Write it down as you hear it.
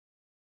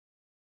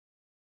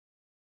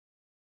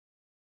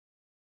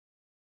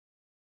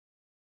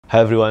Hi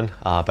everyone,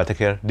 Petrik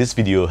here. This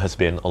video has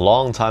been a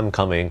long time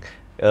coming,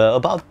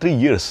 about 3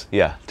 years.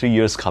 Yeah, 3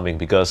 years coming,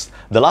 because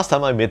the last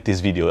time I made this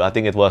video, I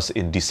think it was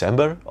in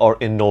December or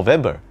in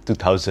November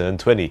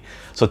 2020.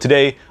 So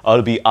today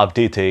I'll be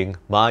updating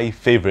my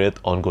favorite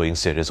ongoing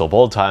series of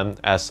all time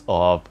as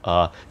of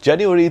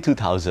January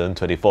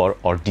 2024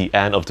 or the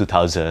end of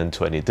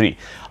 2023.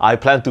 I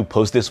plan to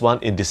post this one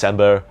in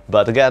December,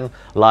 but again,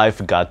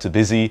 life got too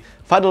busy.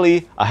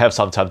 Finally, I have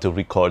some time to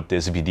record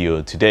this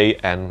video today,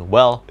 and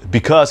well,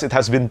 because it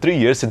has been 3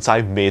 years since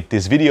I made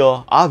this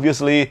video,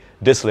 obviously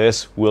this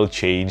list will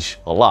change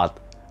a lot.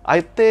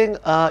 I think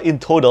in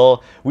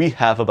total, we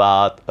have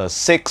about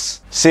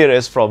 6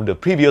 series from the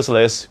previous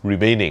list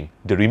remaining.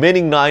 The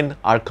remaining 9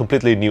 are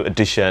completely new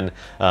addition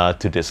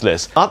to this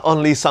list. Not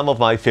only some of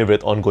my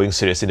favorite ongoing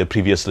series in the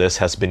previous list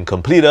has been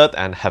completed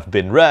and have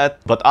been read,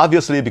 but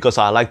obviously because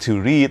I like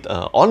to read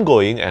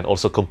ongoing and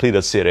also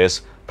completed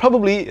series,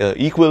 probably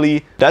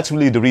equally, that's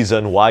really the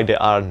reason why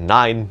there are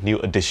 9 new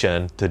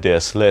additions to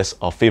this list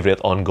of favorite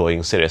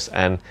ongoing series.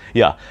 And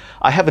yeah,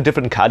 I have a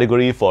different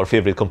category for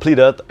favorite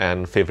completed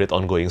and favorite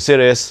ongoing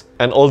series.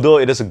 And although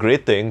it is a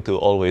great thing to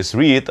always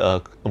read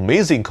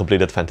amazing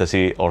completed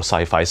fantasy or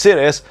sci-fi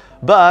series,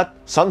 but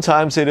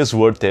sometimes it is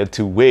worth it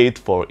to wait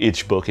for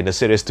each book in the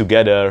series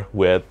together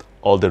with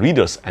all the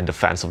readers and the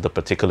fans of the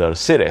particular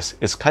series.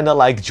 It's kind of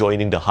like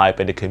joining the hype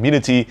and the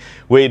community,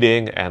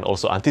 waiting and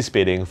also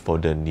anticipating for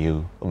the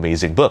new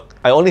amazing book.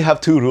 I only have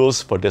 2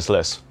 rules for this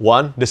list.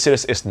 1, the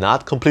series is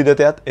not completed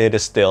yet, it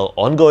is still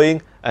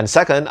ongoing. And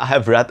second, I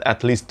have read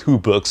at least 2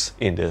 books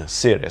in the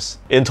series.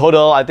 In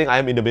total, I think I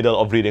am in the middle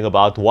of reading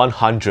about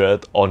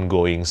 100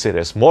 ongoing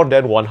series, more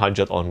than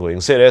 100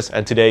 ongoing series.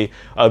 And today,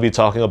 I'll be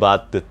talking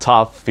about the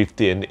top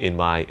 15 in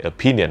my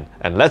opinion.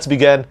 And let's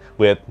begin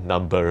with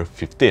number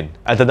 15.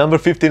 At the number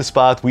 15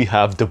 spot, we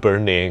have The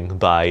Burning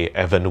by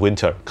Evan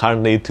Winter.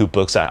 Currently, 2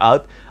 books are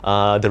out,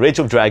 The Rage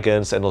of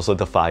Dragons and also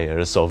The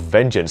Fires of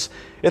Vengeance.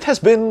 It has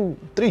been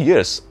 3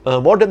 years,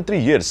 more than 3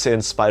 years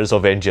since Fires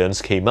of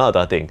Vengeance came out,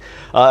 I think.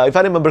 If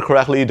I remember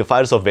correctly, The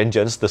Fires of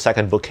Vengeance, the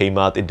second book, came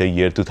out in the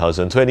year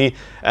 2020,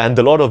 and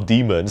The Lord of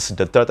Demons,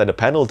 the third and the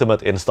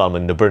penultimate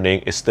installment, The Burning,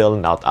 is still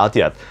not out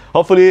yet.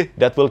 Hopefully,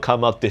 that will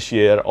come out this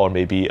year or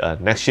maybe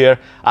next year.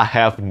 I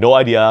have no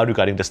idea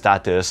regarding the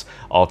status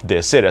of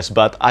this series,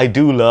 but I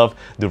do love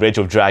The Rage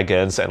of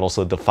Dragons and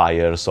also The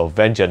Fires of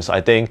Vengeance.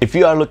 I think if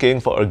you are looking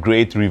for a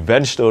great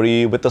revenge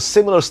story with a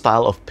similar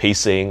style of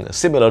pacing,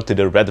 similar to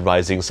the Red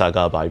Rising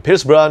saga by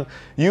Pierce Brown,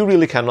 you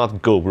really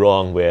cannot go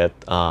wrong with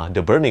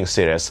The Burning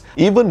series.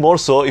 Even more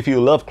so if you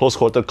love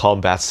close-quarter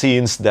combat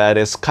scenes that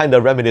is kind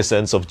of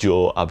reminiscent of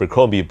Joe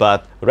Abercrombie,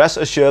 but rest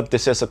assured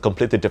this is a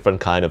completely different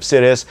kind of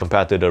series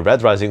compared to the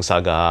Red Rising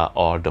saga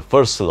or the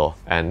First Law.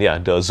 And yeah,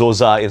 the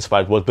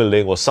Zoza-inspired world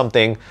building was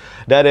something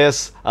that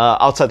is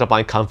outside of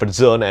my comfort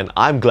zone, and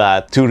I'm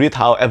glad to read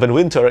how Evan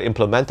Winter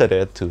implemented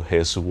it to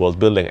his world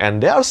building.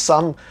 And there are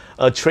some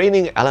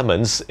training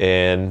elements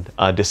in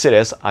the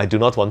series. I do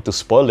not want to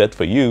spoil it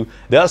for you.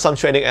 There are some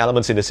training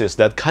elements in the series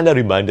that kind of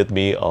reminded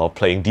me of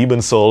playing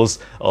Demon Souls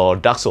or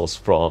Dark Souls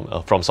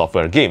from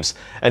Software games.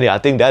 And yeah, I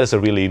think that is a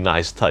really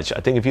nice touch. I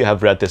think if you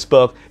have read this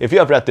book, if you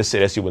have read this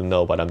series, you will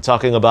know what I'm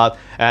talking about.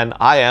 And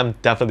I am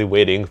definitely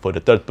waiting for the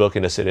 3rd book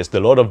in the series,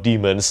 The Lord of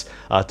Demons,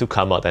 to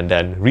come out and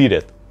then read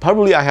it.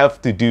 Probably I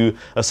have to do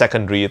a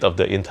second read of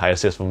the entire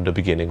series from the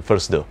beginning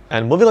first though.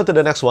 And moving on to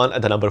the next one,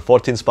 at the number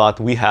 14 spot,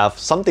 we have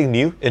something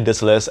new in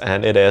this list,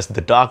 and it is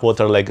The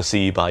Darkwater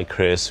Legacy by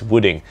Chris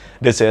Wooding.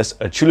 This is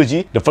a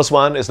trilogy. The first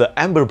one is The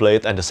Ember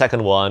Blade and the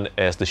second one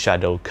is The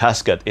Shadow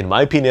Casket. In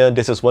my opinion,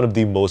 this is one of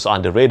the most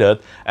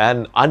underrated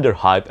and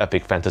underhyped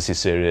epic fantasy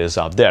series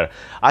out there.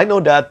 I know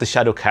that The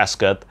Shadow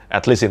Casket,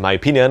 at least in my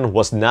opinion,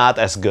 was not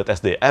as good as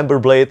The Ember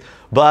Blade,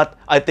 but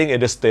I think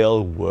it is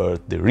still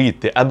worth the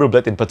read. The Ember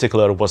Blade in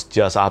particular was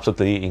just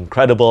absolutely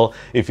incredible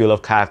if you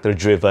love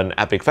character-driven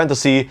epic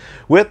fantasy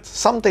with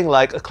something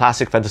like a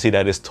classic fantasy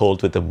that is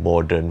told with a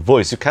modern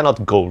voice. You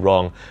cannot go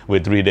wrong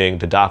with reading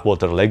The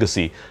Darkwater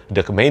Legacy.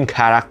 The main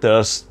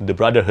characters, the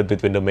brotherhood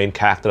between the main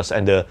characters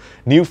and the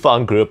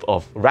newfound group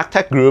of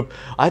Ragtag group,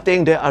 I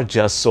think they are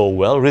just so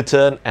well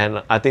written,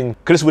 and I think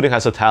Chris Wooding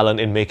has a talent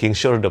in making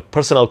sure the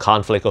personal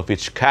conflict of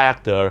each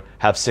character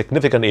have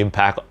significant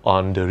impact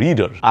on the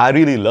reader. I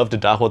really love The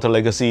Darkwater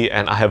Legacy,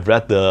 and I have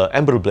read The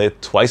Ember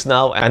Blade twice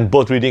now, and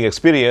both reading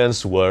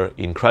experience were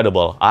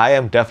incredible. I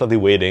am definitely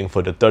waiting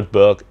for the 3rd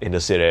book in the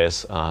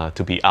series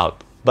to be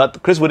out.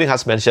 But Chris Wooding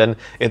has mentioned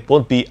it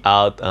won't be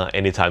out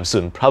anytime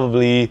soon.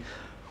 Probably,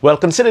 well,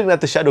 considering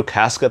that The Shadow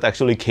Casket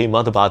actually came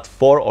out about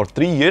 4 or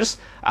 3 years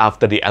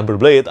after The Ember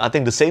Blade, I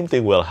think the same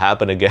thing will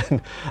happen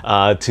again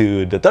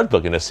to the 3rd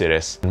book in the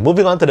series.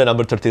 Moving on to the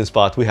number 13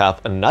 spot, we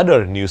have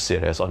another new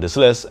series on this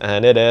list,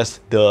 and it is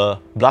The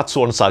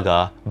Bloodsworn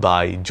Saga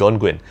by John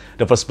Gwynne.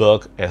 The first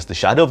book is The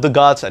Shadow of the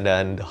Gods, and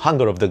then The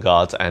Hunger of the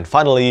Gods, and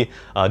finally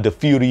The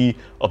Fury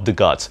of the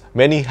Gods.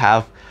 Many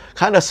have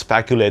kind of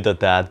speculated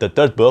that the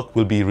 3rd book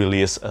will be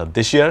released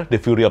this year. The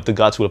Fury of the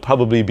Gods will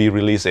probably be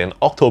released in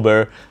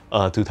October,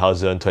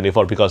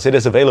 2024 because it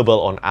is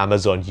available on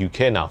Amazon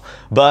UK now.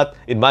 But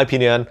in my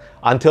opinion,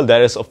 until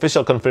there is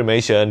official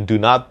confirmation, do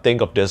not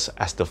think of this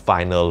as the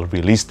final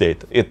release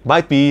date.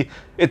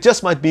 It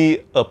just might be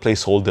a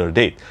placeholder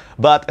date.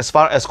 But as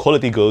far as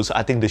quality goes,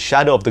 I think The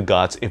Shadow of the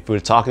Gods, if we're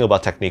talking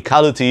about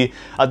technicality,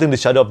 I think The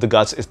Shadow of the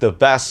Gods is the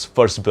best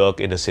first book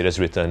in the series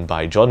written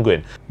by John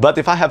Gwynne. But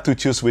if I have to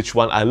choose which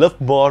one I love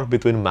more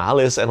between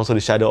Malice and also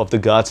The Shadow of the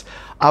Gods,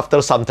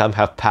 after some time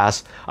have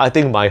passed, I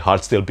think my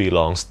heart still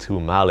belongs to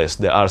Malice.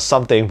 There are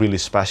something really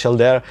special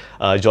there.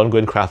 John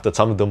Gwynne crafted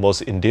some of the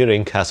most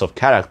endearing cast of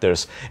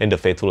characters in The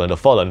Faithful and the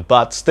Fallen,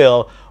 but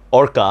still,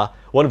 Orca,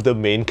 one of the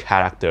main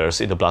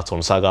characters in the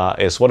Bloodstone Saga,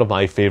 is one of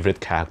my favorite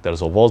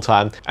characters of all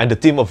time. And the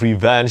theme of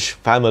revenge,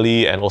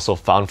 family, and also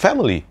found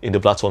family in the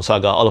Bloodstone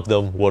Saga, all of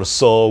them were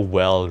so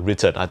well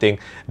written. I think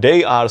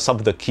they are some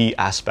of the key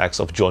aspects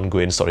of John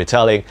Gwynne's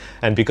storytelling.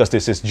 And because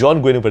this is John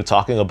Gwynne we're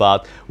talking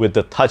about with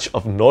the touch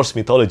of Norse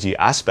mythology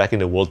aspect in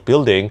the world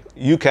building,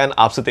 you can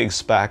absolutely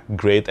expect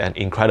great and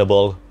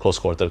incredible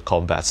close-quarter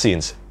combat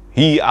scenes.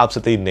 He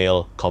absolutely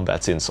nailed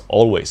combat scenes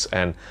always,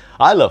 and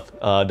I love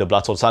the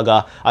Bloodstone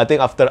Saga. I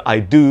think after I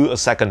do a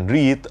second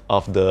read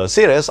of the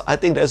series, I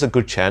think there's a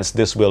good chance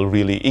this will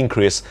really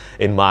increase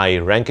in my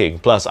ranking.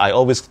 Plus, I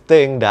always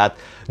think that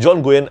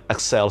John Gwynne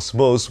excels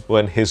most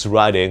when he's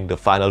writing the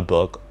final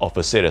book of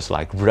a series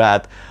like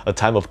Red, A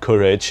Time of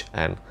Courage,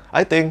 and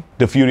I think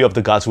The Fury of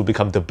the Gods will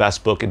become the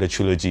best book in the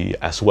trilogy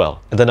as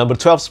well. At the number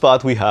 12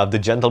 spot, we have The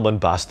Gentleman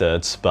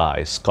Bastards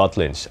by Scott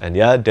Lynch. And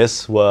yeah,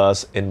 this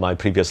was in my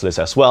previous list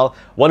as well,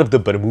 one of the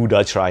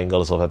Bermuda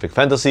Triangles of epic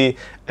fantasy.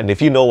 And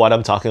if you know what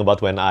I'm talking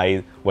about when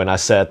I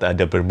said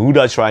the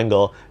Bermuda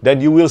Triangle,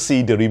 then you will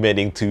see the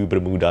remaining two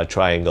Bermuda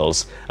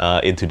Triangles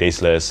in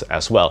today's list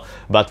as well.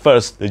 But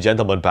first, The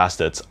Gentleman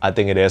Bastards. I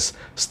think it is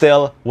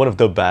still one of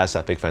the best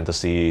epic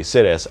fantasy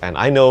series. And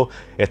I know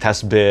it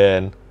has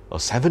been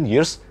 7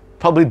 years.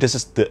 Probably this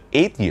is the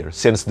 8th year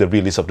since the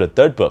release of the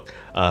third book,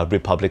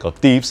 Republic of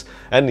Thieves.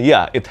 And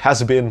yeah, it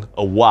has been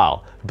a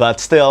while, but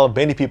still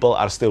many people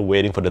are still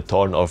waiting for the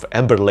Thorn of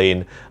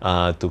Emberlane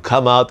to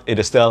come out. It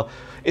is still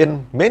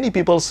in many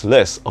people's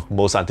list of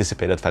most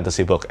anticipated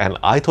fantasy book, and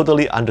I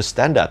totally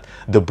understand that.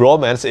 The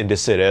bromance in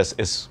this series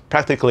is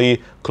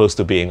practically close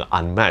to being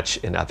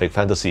unmatched in epic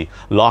fantasy.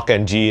 Locke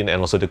and Jean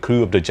and also the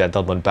crew of the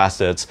Gentleman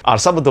Bastards are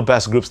some of the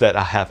best groups that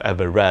I have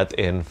ever read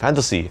in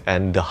fantasy,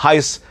 and the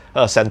heist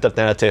centered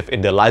narrative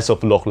in The Lies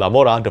of Locke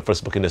Lamora, the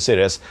first book in the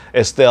series,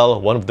 is still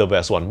one of the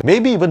best ones.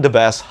 Maybe even the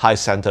best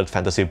heist-centered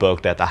fantasy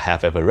book that I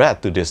have ever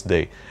read to this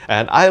day.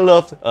 And I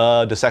loved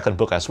the second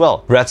book as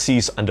well, Red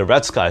Seas Under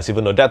Red Skies,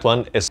 even though that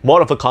one is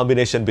more of a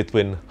combination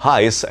between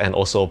heist and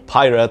also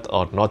pirate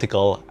or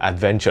nautical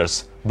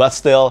adventures. But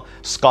still,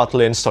 Scott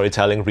Lynch's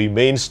storytelling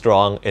remains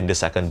strong in the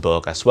second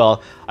book as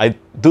well. I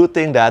do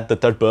think that the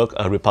third book,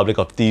 Republic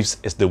of Thieves,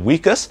 is the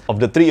weakest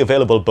of the 3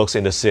 available books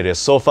in the series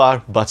so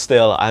far, but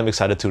still, I'm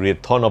excited to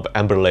read Thorn of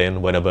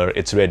Emberlane whenever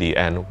it's ready,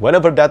 and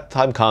whenever that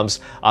time comes,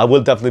 I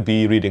will definitely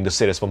be reading the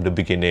series from the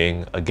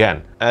beginning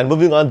again. And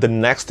moving on, the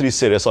next 3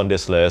 series on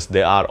this list,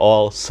 they are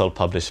all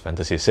self-published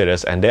fantasy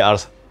series, and they are,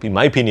 in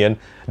my opinion,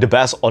 the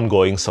best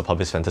ongoing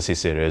self-published fantasy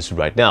series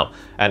right now.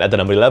 And at the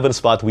number 11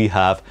 spot, we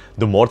have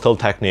The Mortal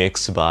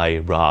Techniques by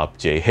Rob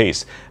J.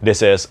 Hayes.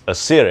 This is a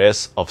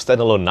series of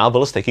standalone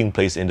novels taking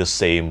place in the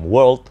same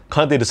world.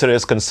 Currently, the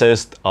series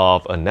consists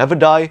of a Never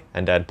Die,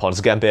 and then Pawn's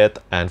Gambit,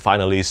 and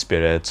finally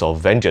Spirits of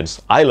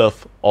Vengeance. I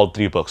love all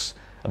 3 books.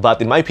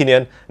 But in my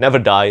opinion, Never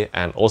Die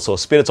and also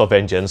Spirits of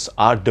Vengeance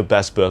are the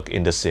best book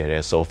in the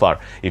series so far.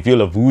 If you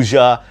love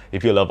wuxia,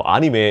 if you love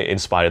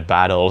anime-inspired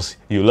battles,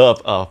 you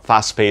love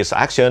fast-paced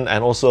action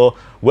and also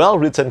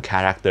well-written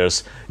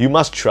characters, you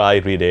must try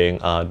reading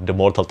the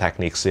Mortal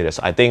Techniques series.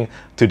 I think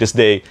to this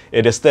day,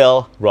 it is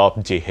still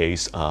Rob J.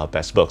 Hayes'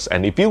 best books.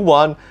 And if you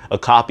want a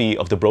copy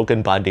of the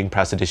Broken Binding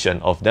press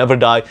edition of Never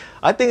Die,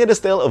 I think it is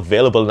still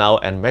available now,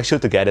 and make sure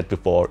to get it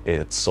before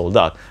it's sold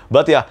out.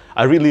 But yeah,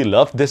 I really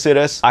love this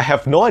series. I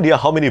have no idea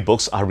how many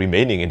books are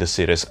remaining in the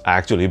series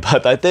actually,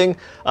 but I think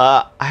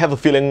I have a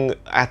feeling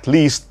at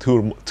least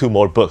two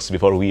more books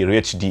before we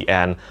reach the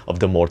end of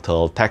the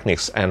Mortal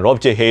Techniques. And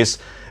Rob J. Hayes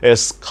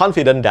is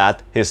confident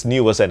that his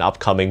newest and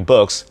upcoming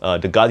books,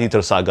 the God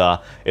Eater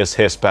Saga, is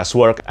his best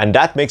work, and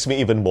that makes me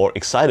even more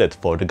excited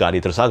for the God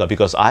Eater Saga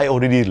because I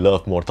already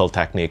love Mortal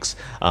Techniques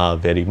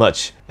very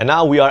much. And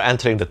now we are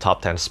entering the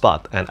top 10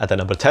 spot, and at the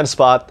number 10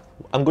 spot,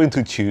 I'm going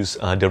to choose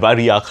the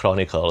Rhyria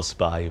Chronicles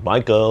by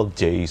Michael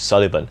J.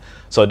 Sullivan.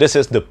 So this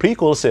is the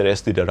prequel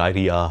series to the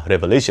Rhyria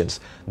Revelations.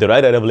 The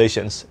Rhyria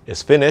Revelations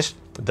is finished,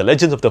 The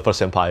Legends of the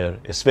First Empire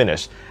is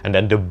finished, and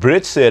then the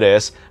Bridge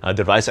series,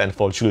 the Rise and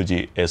Fall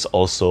trilogy, is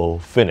also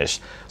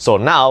finished. So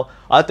now,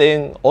 I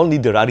think only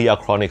the Rhyria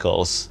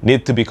Chronicles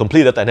need to be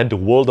completed, and then the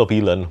World of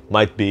Elend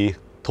might be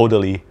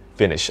totally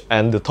finished.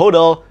 And the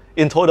total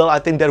in total, I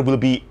think there will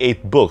be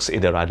 8 books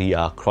in the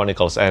Radia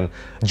Chronicles, and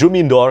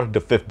Jumindor, the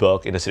 5th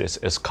book in the series,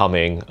 is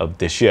coming up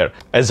this year.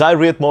 As I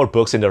read more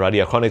books in the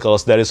Radia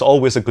Chronicles, there is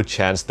always a good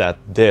chance that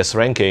this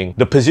ranking,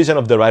 the position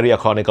of the Radia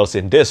Chronicles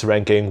in this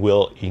ranking,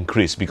 will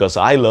increase because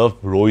I love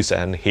Royce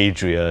and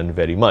Hadrian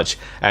very much.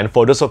 And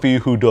for those of you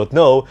who don't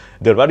know,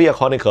 the Radia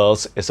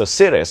Chronicles is a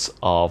series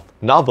of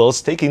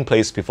novels taking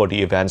place before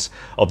the events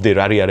of the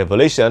Radia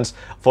Revelations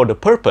for the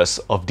purpose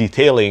of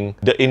detailing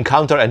the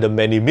encounter and the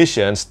many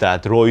missions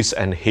that Royce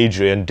and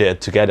Hadrian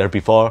did together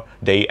before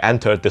they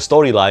entered the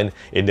storyline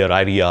in the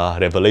Radia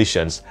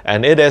Revelations.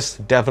 And it is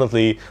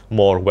definitely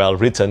more well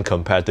written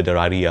compared to the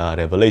Radia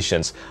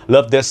Revelations.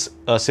 Love this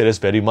series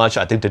very much.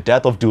 I think The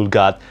Death of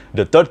Dulgat,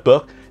 the 3rd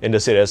book in the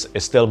series,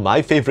 is still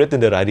my favorite in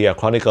the Radia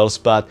Chronicles,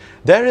 but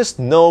there is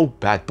no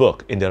bad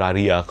book in the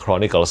Radia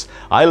Chronicles.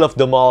 I love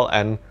them all,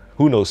 and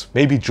who knows,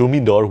 maybe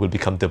Jumindor will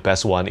become the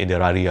best one in the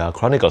Radia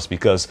Chronicles,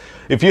 because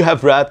if you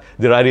have read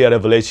the Radia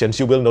Revelations,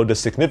 you will know the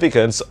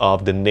significance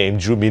of the name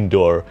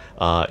Jumindor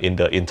in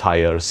the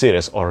entire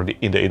series, or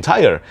in the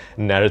entire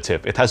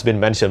narrative. It has been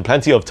mentioned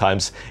plenty of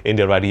times in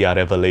the Radia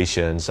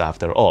Revelations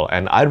after all,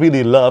 and I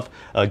really love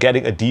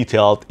getting a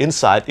detailed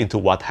insight into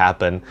what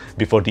happened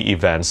before the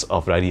events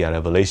of Radia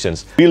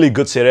Revelations. Really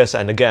good series,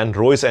 and again,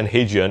 Royce and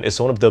Hadrian is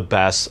one of the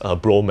best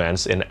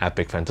bromance in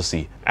epic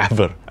fantasy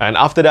ever. And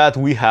after that,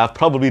 we have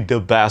probably the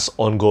best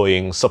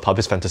ongoing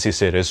sub-published fantasy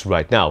series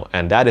right now,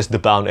 and that is The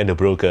Bound and the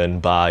Broken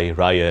by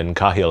Ryan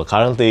Cahill.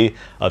 Currently,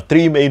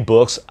 3 main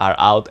books are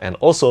out, and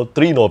also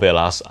 3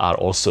 novellas are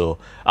also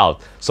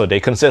out. So they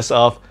consist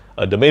of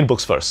the main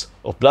books first,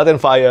 of Blood and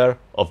Fire,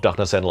 of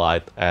Darkness and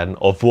Light, and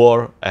of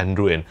War and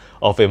Ruin.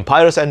 Of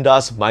Empires and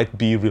Dust might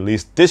be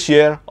released this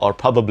year or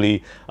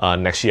probably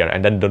next year.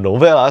 And then the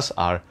novellas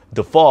are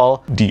The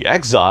Fall, The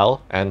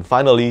Exile, and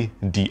finally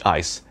The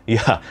Ice.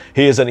 Yeah,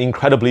 he is an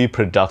incredibly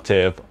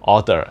productive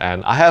author,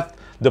 and I have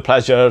the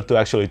pleasure to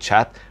actually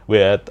chat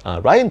with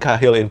Ryan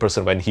Cahill in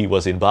person when he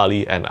was in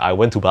Bali, and I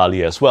went to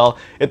Bali as well.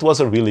 It was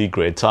a really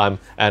great time,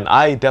 and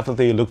I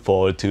definitely look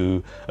forward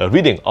to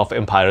reading of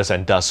Empires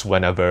and Dust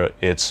whenever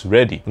it's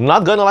ready.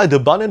 Not gonna lie, The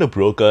Bound and the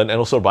Broken and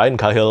also Ryan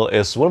Cahill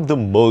is one of the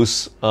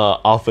most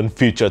often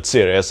featured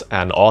series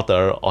and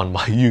author on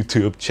my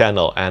YouTube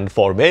channel, and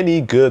for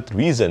many good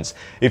reasons.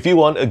 If you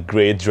want a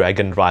great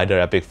Dragon Rider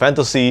epic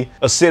fantasy,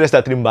 a series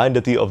that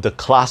reminded you of the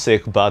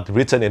classic but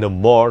written in a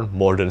more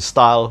modern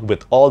style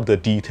with all the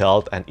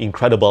detailed and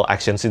incredible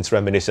action scenes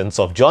reminiscent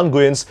of John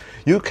Gwyn's,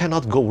 you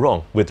cannot go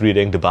wrong with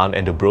reading The Bound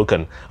and the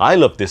Broken. I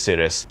love this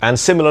series, and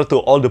similar to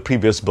all the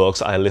previous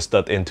books I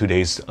listed in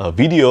today's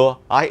video,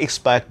 I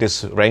expect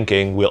this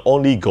ranking will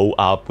only go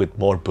up with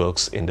more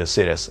books in the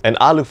series, and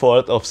I look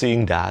forward of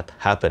seeing that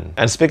happen.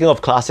 And speaking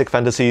of classic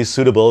fantasy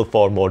suitable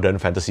for modern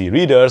fantasy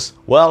readers,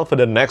 well, for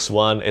the next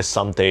one is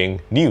something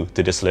new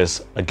to this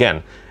list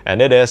again,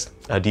 and it is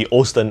the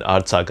Osten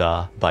Art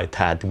Saga by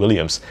Ted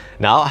Williams.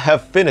 Now, I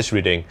have finished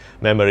reading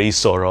Memory,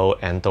 Sorrow,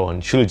 and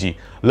Thorn Trilogy.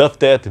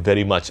 Loved it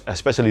very much,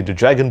 especially the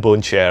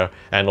Dragonbone Chair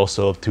and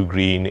also To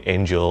Green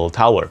Angel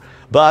Tower.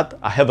 But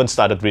I haven't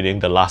started reading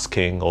The Last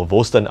King of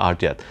Osten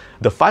Art yet.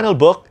 The final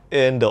book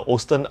in the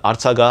Osten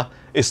Art Saga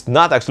is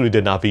not actually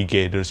The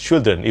Navigator's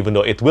Children, even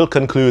though it will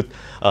conclude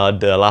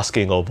The Last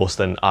King of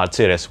Osten Art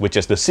series, which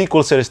is the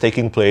sequel series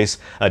taking place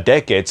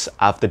decades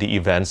after the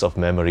events of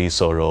Memory,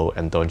 Sorrow,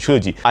 and Thorn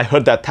Trilogy. I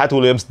heard that Ted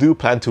Williams do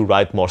plan to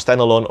write more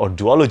standalone or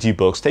duology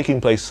books taking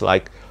place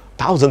like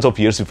thousands of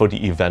years before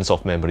the events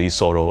of Memory,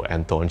 Sorrow,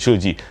 and Thorn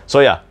Trilogy.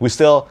 So yeah,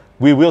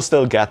 we will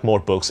still get more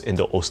books in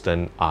the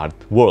Osten Art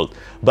world.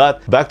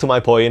 But back to my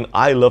point,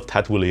 I love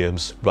Ted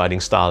Williams' writing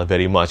style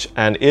very much,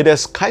 and it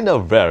is kind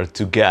of rare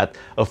to get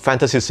a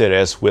fantasy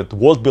series with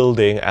world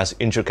building as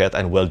intricate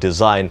and well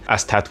designed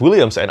as Ted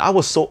Williams, and I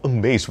was so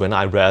amazed when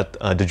I read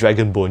The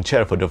Dragonbone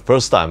Chair for the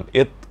first time.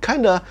 It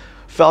kinda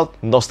felt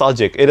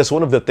nostalgic. It is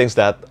one of the things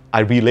that I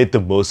relate the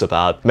most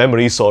about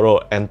Memory, Sorrow,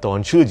 and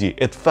Thorn Trilogy.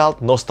 It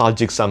felt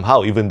nostalgic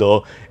somehow, even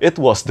though it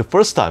was the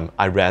first time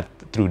I read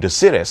through the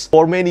series.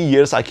 For many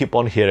years, I keep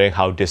on hearing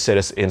how this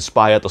series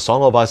inspired A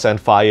Song of Ice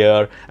and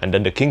Fire, and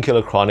then the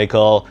Kingkiller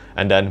Chronicle,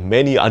 and then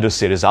many other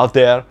series out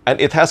there. And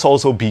it has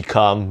also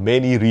become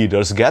many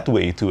readers'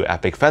 gateway to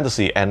epic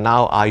fantasy, and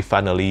now I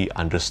finally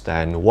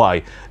understand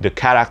why. The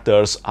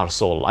characters are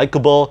so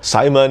likable.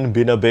 Simon,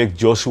 Binabik,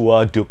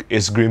 Joshua, Duke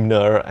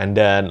Isgrimner, and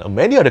then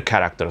many other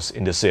characters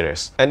in the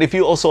series. And if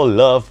you also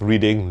love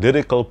reading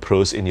lyrical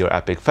prose in your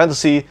epic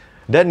fantasy,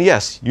 then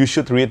yes, you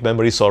should read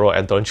Memory, Sorrow,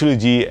 and Thorn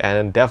Trilogy,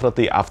 and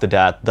definitely after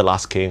that, The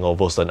Last King of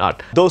Osten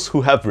Art. Those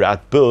who have read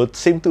both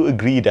seem to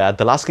agree that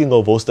The Last King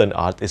of Osten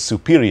Art is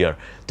superior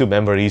to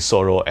Memory,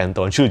 Sorrow, and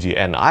Thorn Trilogy,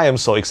 and I am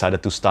so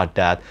excited to start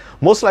that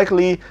most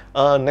likely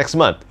next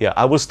month. Yeah,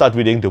 I will start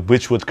reading The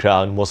Witchwood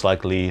Crown most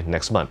likely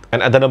next month.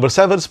 And at the number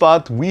 7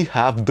 spot, we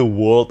have The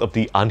World of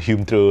the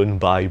Unhewn Throne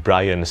by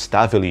Brian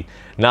Staveley.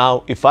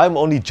 Now, if I'm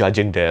only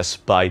judging this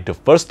by the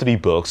first 3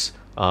 books,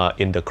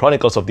 in the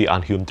Chronicles of the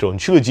Unhewn Throne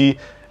trilogy,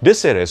 this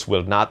series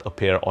will not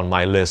appear on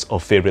my list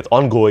of favorite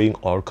ongoing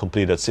or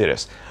completed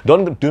series.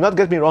 Do not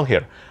get me wrong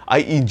here. I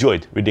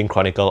enjoyed reading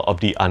Chronicle of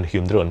the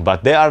Unhewn Throne,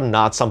 but they are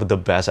not some of the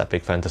best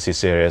epic fantasy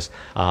series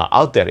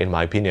out there in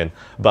my opinion.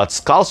 But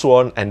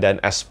Skullsworn, and then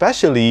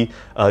especially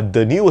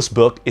the newest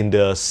book in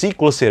the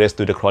sequel series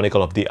to the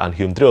Chronicle of the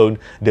Unhewn Throne,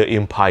 The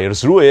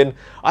Empire's Ruin.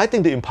 I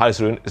think The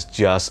Empire's Ruin is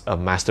just a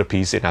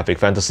masterpiece in epic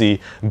fantasy.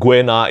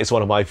 Gwenna is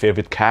one of my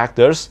favorite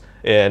characters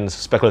in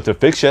speculative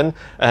fiction,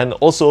 and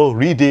also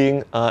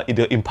reading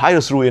The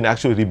Empire's Ruin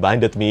actually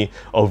reminded me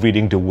of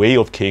reading The Way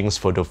of Kings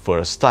for the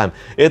first time.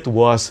 It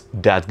was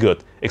that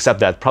good, except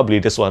that probably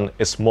this one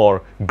is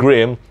more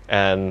grim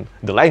and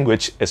the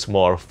language is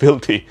more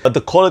filthy. But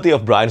the quality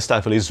of Brian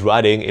Stafford's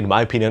writing, in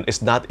my opinion,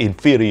 is not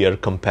inferior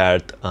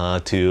compared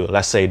to,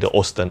 let's say, the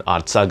Austen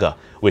Art Saga,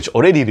 which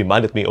already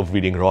reminded me of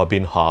reading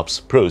Robin Hobb's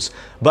prose.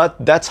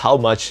 But that's how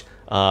much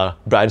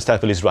Brian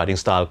Stafford's writing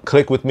style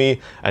clicked with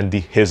me, and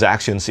his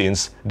action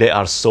scenes, they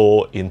are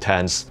so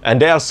intense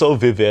and they are so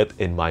vivid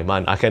in my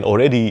mind. I can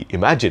already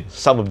imagine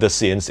some of the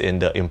scenes in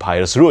The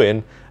Empire's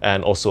Ruin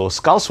and also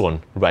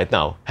Skullsworn right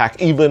now. Heck,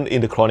 even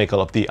in the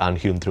Chronicle of the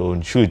Unhewn Throne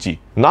trilogy.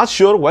 Not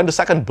sure when the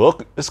second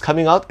book is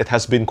coming out. It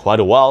has been quite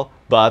a while,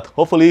 but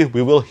hopefully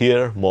we will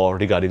hear more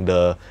regarding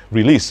the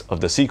release of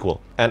the sequel.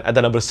 And at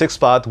the number 6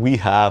 spot, we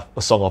have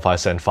A Song of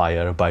Ice and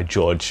Fire by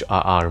George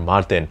R.R.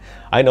 Martin.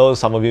 I know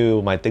some of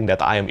you might think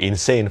that I am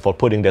insane for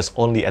putting this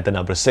only at the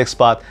number 6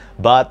 spot,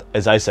 but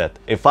as I said,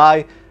 if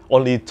I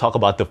only talk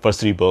about the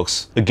first 3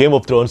 books, A Game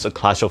of Thrones, A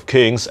Clash of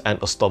Kings,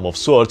 and A Storm of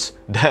Swords,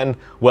 then,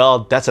 well,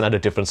 that's another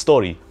different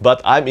story.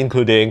 But I'm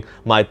including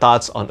my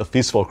thoughts on A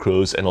Feast for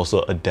Crows and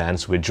also A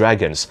Dance with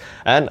Dragons.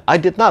 And I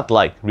did not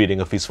like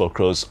reading A Feast for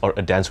Crows or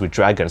A Dance with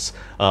Dragons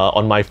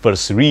on my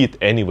first read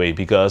anyway,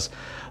 because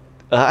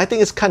I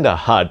think it's kind of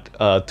hard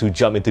to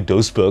jump into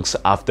those books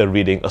after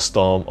reading A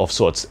Storm of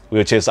Swords,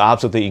 which is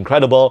absolutely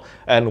incredible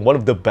and one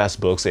of the best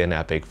books in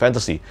epic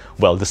fantasy.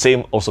 Well, the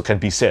same also can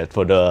be said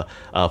for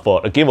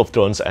A Game of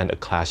Thrones and A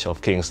Clash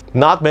of Kings.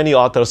 Not many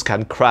authors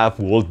can craft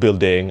world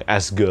building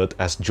as good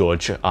as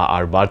George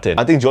R.R. Martin.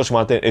 I think George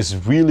Martin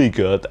is really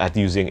good at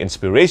using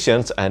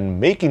inspirations and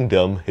making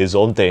them his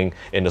own thing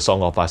in The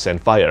Song of Ice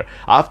and Fire.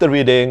 After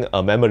reading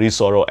Memory,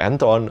 Sorrow, and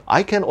Thorn,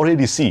 I can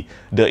already see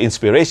the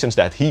inspirations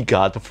that he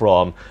got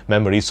from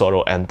Memory,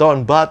 Sorrow, and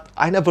Thorn, but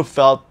I never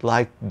felt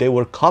like they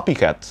were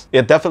copycats.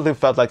 It definitely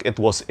felt like it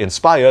was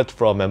inspired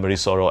from Memory,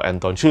 Sorrow,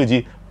 and Thorn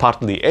trilogy,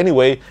 partly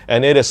anyway,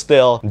 and it is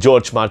still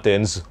George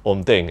Martin's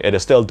own thing. It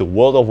is still the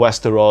world of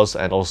Westeros,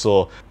 and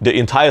also the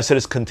entire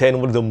series contained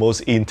one of the most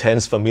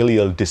intense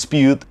familial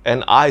dispute,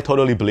 and I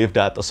totally believe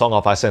that A Song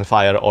of Ice and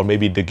Fire, or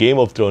maybe the Game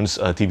of Thrones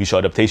TV show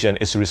adaptation,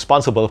 is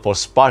responsible for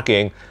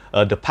sparking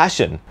the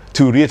passion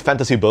to read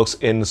fantasy books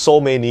in so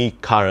many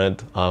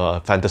current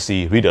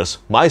fantasy readers,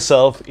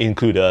 myself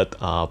included,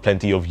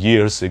 plenty of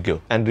years ago.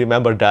 And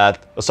remember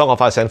that A Song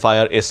of Ice and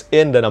Fire is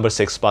in the number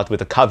 6 spot with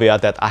the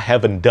caveat that I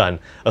haven't done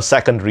a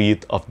second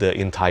read of the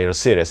entire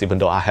series, even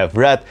though I have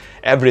read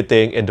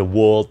everything in the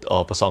world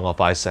of A Song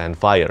of Ice and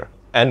Fire.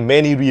 And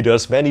many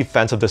readers, many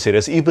fans of the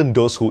series, even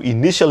those who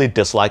initially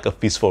dislike A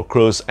Feast for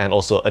Crows and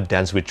also A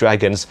Dance with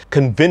Dragons,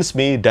 convinced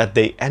me that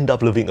they end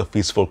up loving A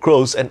Feast for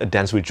Crows and A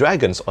Dance with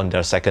Dragons on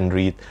their second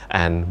read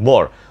and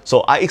more. So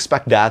I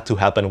expect that to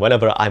happen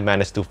whenever I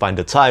manage to find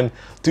the time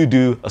to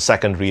do a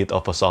second read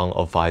of A Song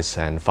of Ice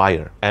and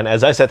Fire. And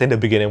as I said in the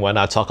beginning when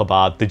I talk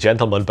about The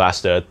Gentleman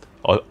Bastard,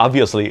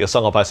 obviously, A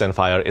Song of Ice and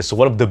Fire is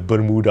one of the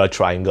Bermuda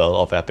Triangle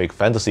of epic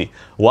fantasy.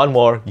 One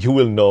more, you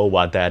will know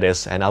what that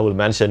is, and I will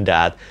mention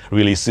that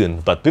really soon.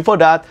 But before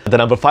that, at the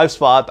number 5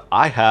 spot,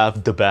 I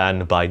have The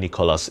Band by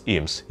Nicholas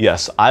Eames.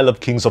 Yes, I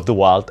love Kings of the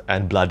Wild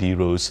and Bloody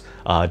Rose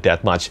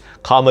that much.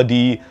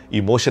 Comedy,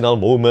 emotional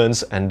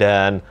moments, and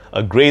then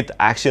great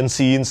action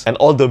scenes, and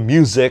all the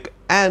music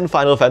and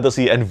Final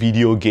Fantasy and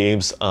video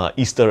games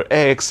Easter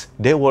eggs,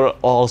 they were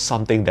all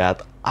something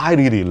that I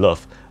really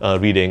love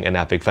reading an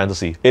epic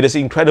fantasy. It is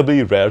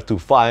incredibly rare to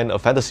find a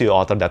fantasy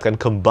author that can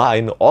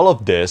combine all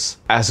of this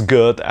as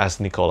good as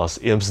Nicholas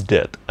Eames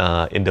did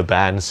in the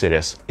Band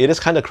series. It is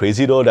kind of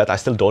crazy though that I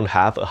still don't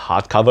have a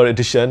hardcover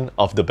edition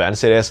of the Band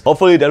series.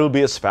 Hopefully there will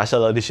be a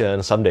special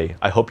edition someday.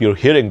 I hope you're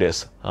hearing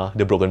this,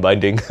 the broken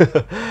binding.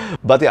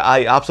 But yeah,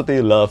 I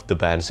absolutely love the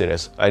Band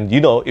series. And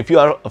you know, if you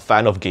are a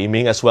fan of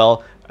gaming as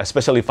well,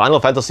 especially Final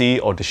Fantasy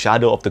or The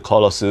Shadow of the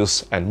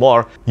Colossus and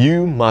more,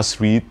 you must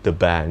read the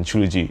Band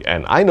trilogy.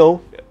 And I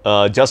know,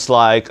 just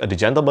like The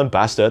Gentleman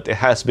Bastard, it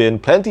has been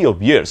plenty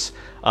of years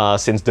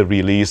since the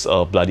release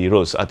of Bloody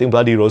Rose. I think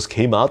Bloody Rose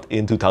came out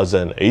in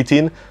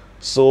 2018.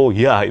 So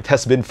yeah, it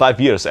has been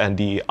 5 years and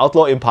the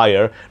Outlaw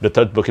Empire, the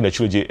third book in the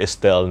trilogy, is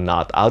still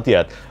not out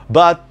yet.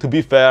 But to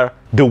be fair,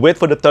 the wait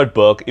for the third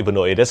book, even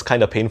though it is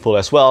kind of painful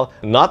as well,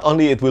 not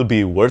only it will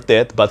be worth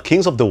it, but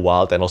Kings of the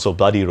Wild and also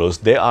Bloody Rose,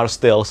 they are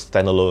still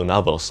standalone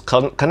novels.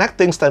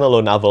 Connecting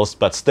standalone novels,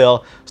 but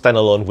still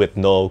standalone with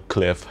no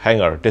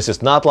cliffhanger. This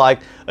is not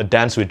like A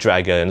Dance with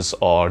Dragons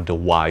or The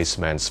Wise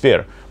Man's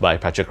Fear by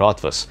Petrik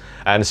Rothfuss.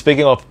 And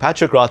speaking of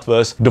Petrik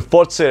Rothfuss, the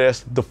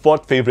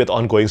fourth favorite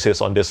ongoing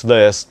series on this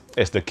list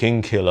is The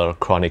Kingkiller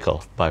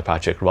Chronicle by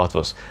Petrik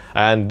Rothfuss.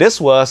 And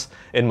this was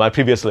in my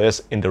previous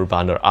list in the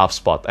runner-up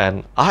spot.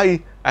 And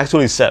I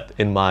actually said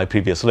in my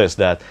previous list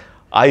that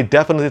I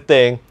definitely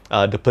think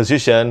the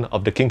position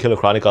of The Kingkiller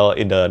Chronicle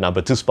in the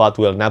number 2 spot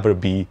will never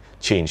be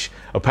changed.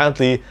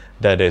 Apparently,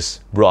 that is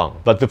wrong.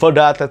 But before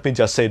that, let me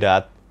just say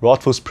that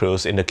Rothfuss'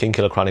 prose in The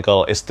Kingkiller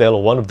Chronicle is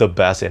still one of the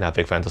best in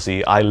epic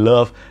fantasy. I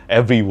love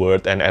every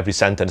word and every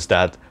sentence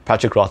that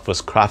Petrik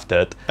Rothfuss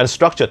crafted and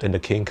structured in The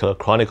Kingkiller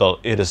Chronicle.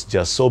 It is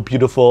just so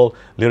beautiful,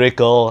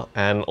 lyrical,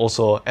 and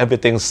also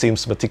everything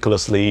seems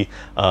meticulously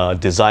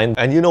designed.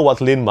 And you know what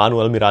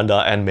Lin-Manuel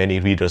Miranda and many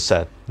readers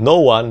said? No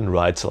one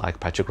writes like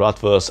Petrik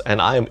Rothfuss,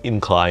 and I am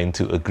inclined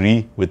to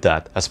agree with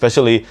that,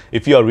 especially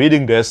if you are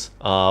reading this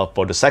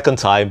for the second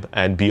time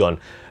and beyond.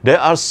 There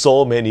are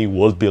so many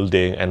world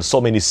building and so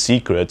many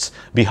secrets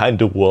behind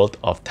the world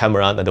of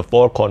Tamaran and the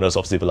four corners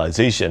of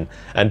civilization.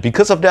 And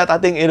because of that, I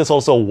think it is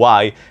also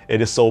why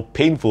it is so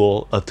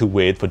painful to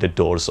wait for the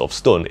Doors of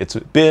Stone. It's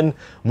been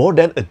more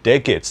than a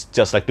decade,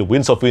 just like The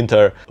Winds of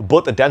Winter.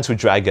 Both A Dance with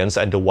Dragons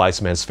and The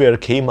Wise Man's Fear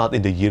came out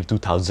in the year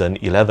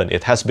 2011.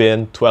 It has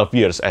been 12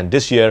 years, and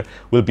this year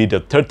will be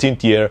the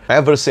 13th year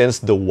ever since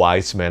The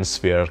Wise Man's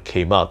Fear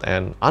came out.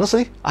 And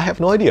honestly, I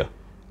have no idea.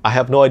 I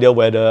have no idea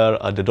whether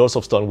The Doors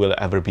of Stone will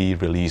ever be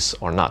released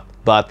or not.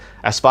 But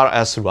as far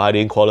as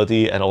writing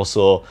quality and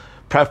also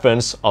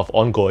preference of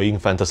ongoing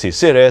fantasy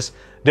series,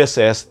 this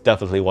is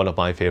definitely one of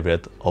my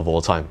favorite of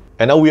all time.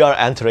 And now we are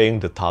entering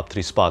the top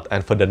 3 spot.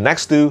 And for the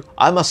next two,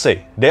 I must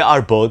say, they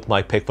are both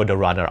my pick for the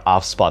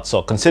runner-up spot.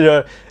 So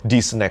consider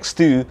these next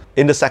two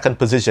in the second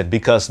position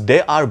because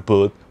they are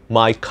both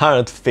my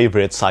current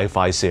favorite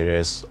sci-fi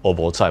series of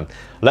all time.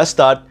 Let's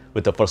start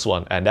with the first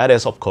one, and that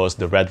is of course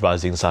the Red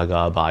Rising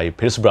Saga by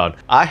Pierce Brown.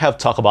 I have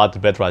talked about the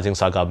Red Rising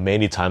Saga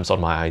many times on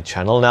my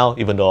channel now,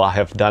 even though I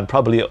have done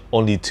probably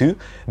only 2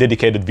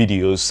 dedicated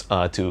videos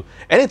to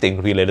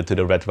anything related to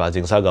the Red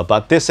Rising Saga.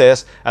 But this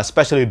is,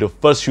 especially the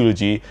first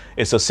trilogy,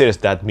 is a series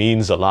that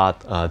means a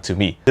lot to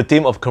me. The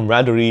theme of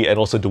camaraderie and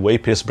also the way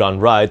Pierce Brown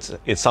writes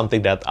is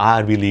something that I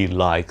really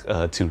like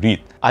to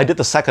read. I did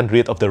the second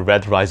read of the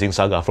Red Rising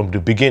Saga from the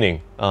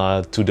beginning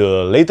to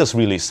the latest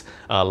release,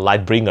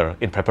 Lightbringer,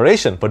 in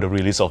preparation for the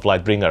release of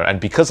Lightbringer. And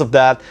because of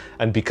that,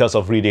 and because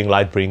of reading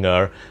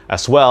Lightbringer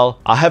as well,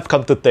 I have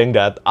come to think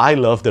that I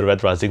love the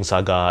Red Rising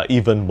Saga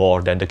even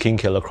more than the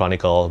Kingkiller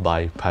Chronicle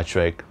by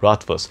Petrik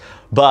Rothfuss.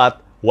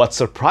 But what's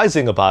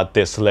surprising about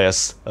this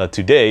list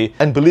today,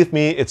 and believe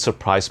me, it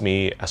surprised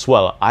me as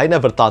well. I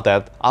never thought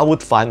that I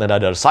would find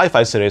another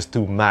sci-fi series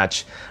to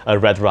match a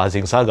Red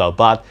Rising Saga,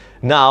 but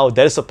now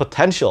there is a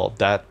potential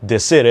that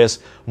this series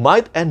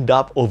might end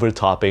up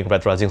overtopping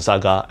Red Rising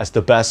Saga as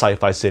the best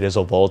sci-fi series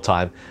of all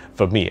time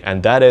for me,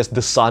 and that is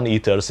the Sun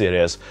Eater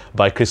series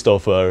by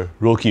Christopher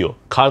Rocchio.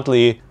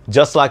 Currently,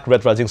 just like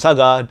Red Rising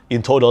Saga,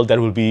 in total there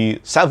will be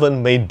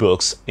 7 main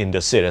books in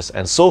the series,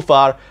 and so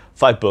far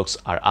 5 books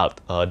are out.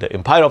 The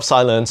Empire of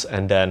Silence,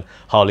 and then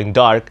Howling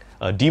Dark,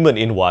 Demon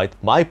in White,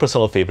 my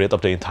personal favorite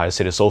of the entire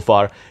series so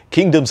far,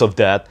 Kingdoms of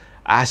Death,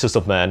 Ashes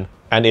of Man,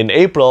 and in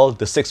April,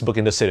 the 6th book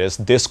in the series,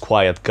 This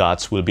Quiet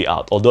Gods, will be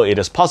out. Although it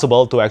is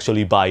possible to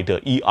actually buy the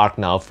e-arc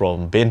now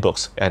from Baen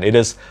Books, and it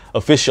is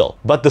official.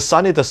 But the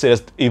Sun Eater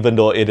series, even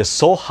though it is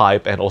so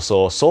hyped and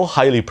also so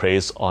highly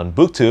praised on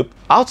BookTube,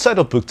 outside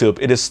of BookTube,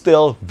 it is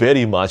still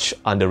very much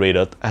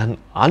underrated and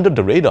under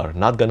the radar,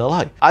 not gonna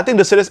lie. I think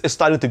the series is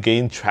starting to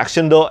gain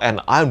traction though, and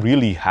I'm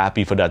really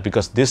happy for that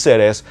because this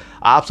series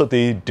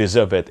absolutely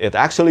deserves it. It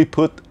actually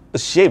put a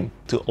shame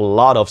to a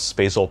lot of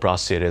space opera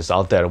series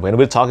out there. When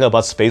we're talking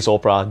about space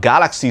opera,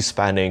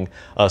 galaxy-spanning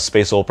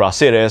space opera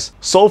series,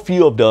 so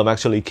few of them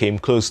actually came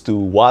close to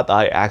what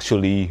I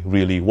actually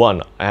really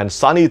want. And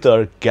Sun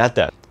Eater get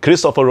that.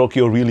 Christopher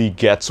Rocchio really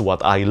gets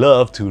what I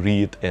love to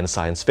read in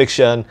science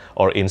fiction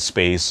or in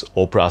space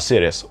opera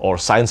series or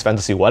science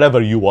fantasy, whatever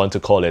you want to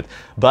call it.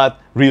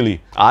 But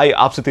really, I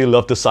absolutely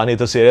love the Sun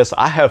Eater series.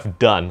 I have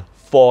done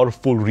 4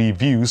 full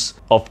reviews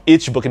of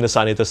each book in the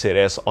Sun Eater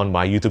series on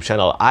my YouTube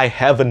channel. I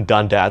haven't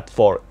done that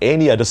for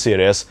any other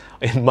series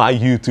in my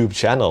YouTube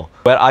channel,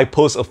 where I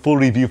post a full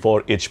review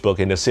for each book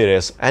in the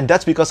series. And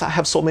that's because I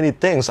have so many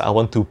things I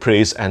want to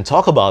praise and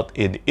talk about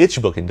in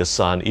each book in the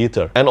Sun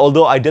Eater. And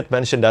although I did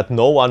mention that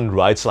no one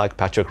writes like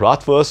Petrik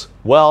Rothfuss,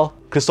 well,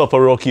 Christopher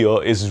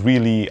Rocchio is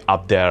really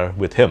up there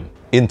with him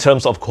in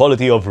terms of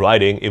quality of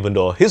writing, even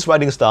though his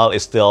writing style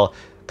is still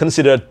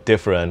considered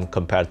different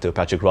compared to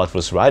Petrik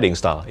Rothfuss' writing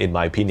style, in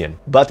my opinion.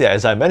 But yeah,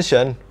 as I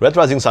mentioned, Red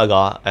Rising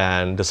Saga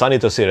and the Sun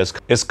Eater series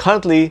is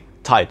currently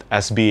tied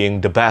as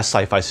being the best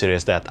sci-fi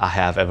series that I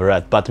have ever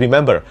read. But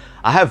remember,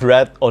 I have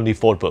read only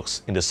 4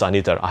 books in the Sun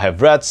Eater. I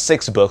have read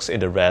 6 books in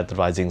the Red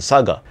Rising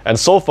saga. And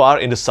so far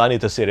in the Sun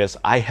Eater series,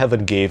 I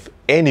haven't gave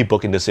any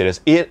book in the series,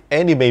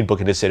 any main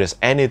book in the series,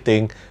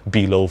 anything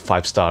below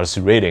 5 stars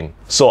rating.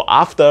 So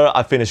after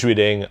I finish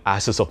reading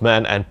Ashes of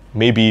Man and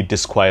maybe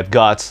Disquiet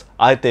Gods,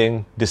 I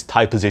think this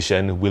tie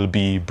position will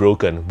be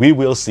broken. We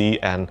will see,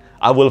 and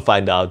I will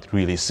find out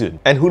really soon.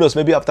 And who knows,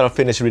 maybe after I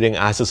finish reading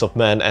Ashes of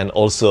Man and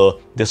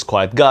also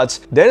Disquiet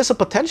Gods, there is a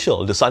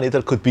potential the Sun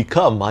Eater could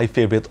become my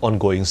favorite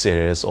ongoing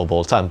series of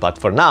all time. But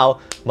for now,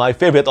 my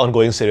favorite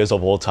ongoing series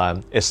of all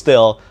time is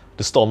still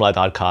the Stormlight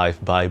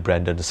Archive by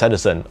Brandon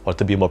Sanderson, or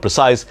to be more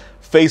precise,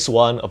 Phase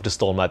 1 of the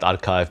Stormlight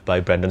Archive by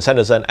Brandon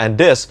Sanderson. And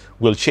this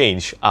will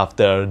change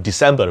after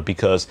December,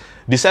 because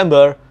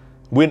December,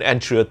 Wind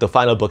and Truth, the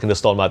final book in the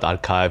Stormlight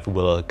Archive,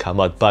 will come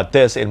out. But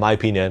this, in my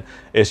opinion,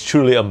 is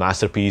truly a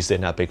masterpiece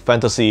in epic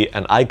fantasy,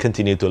 and I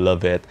continue to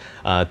love it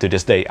to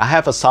this day. I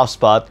have a soft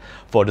spot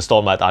for the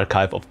Stormlight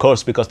Archive, of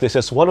course, because this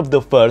is one of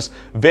the first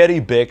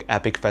very big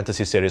epic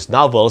fantasy series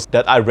novels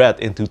that I read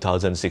in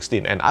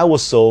 2016, and I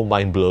was so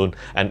mind blown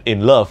and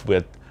in love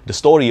with the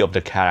story of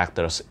the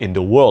characters in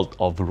the world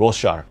of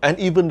Roshar. And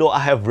even though I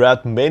have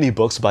read many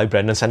books by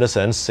Brandon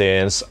Sanderson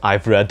since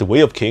I've read The Way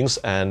of Kings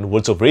and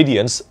Words of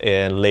Radiance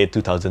in late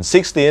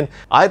 2016,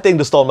 I think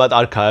the Stormlight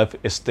Archive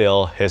is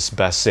still his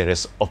best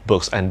series of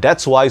books, and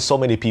that's why so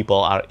many people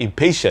are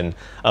impatient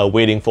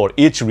waiting for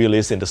each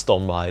release in the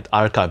Stormlight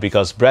Archive,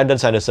 because Brandon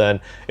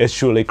Sanderson is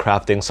truly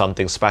crafting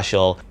something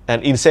special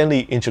and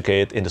insanely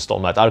intricate in the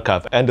Stormlight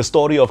Archive. And the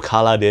story of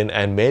Kaladin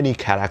and many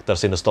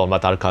characters in the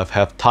Stormlight Archive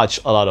have touched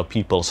a lot of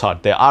people's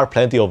heart. There are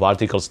plenty of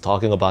articles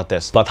talking about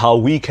this, but how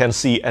we can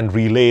see and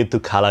relate to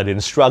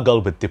Kaladin's struggle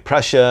with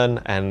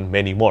depression and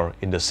many more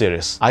in the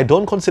series. I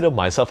don't consider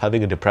myself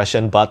having a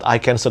depression, but I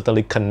can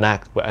certainly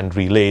connect and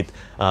relate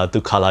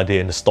to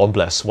Kaladin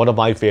Stormbless, one of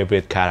my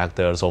favorite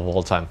characters of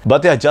all time.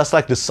 But yeah, just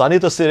like the Sun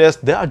Eater series,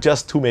 there are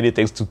just too many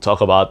things to talk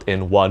about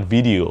in one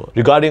video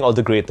regarding all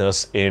the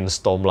greatness in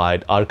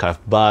Stormlight Archive.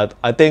 But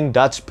I think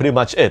that's pretty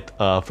much it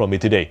from me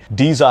today.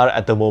 These are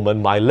at the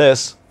moment my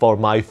list for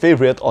my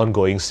favorite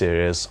ongoing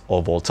series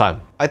of all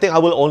time. I think I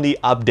will only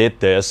update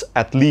this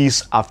at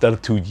least after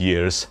 2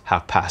 years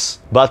have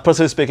passed. But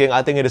personally speaking,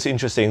 I think it is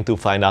interesting to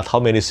find out how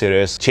many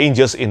series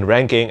changes in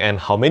ranking and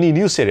how many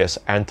new series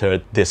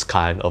entered this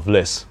kind of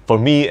list, for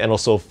me and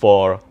also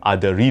for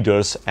other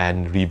readers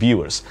and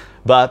reviewers.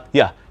 But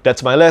yeah,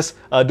 that's my list.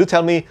 Do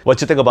tell me what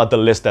you think about the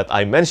list that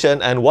I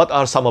mentioned, and what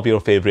are some of your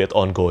favorite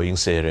ongoing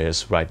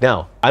series right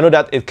now. I know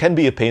that it can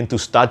be a pain to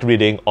start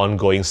reading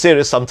ongoing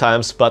series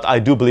sometimes, but I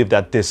do believe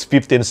that these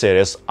 15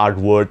 series are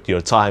worth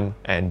your time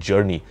and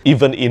journey,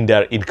 even in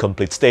their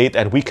incomplete state,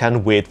 and we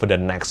can wait for the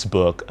next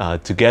book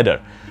together.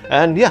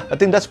 And yeah, I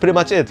think that's pretty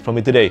much it from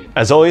me today.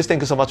 As always,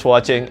 thank you so much for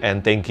watching,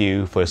 and thank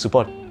you for your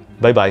support.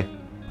 Bye bye.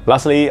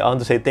 Lastly, I want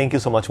to say thank you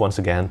so much once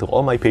again to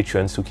all my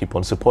patrons who keep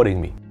on supporting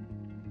me.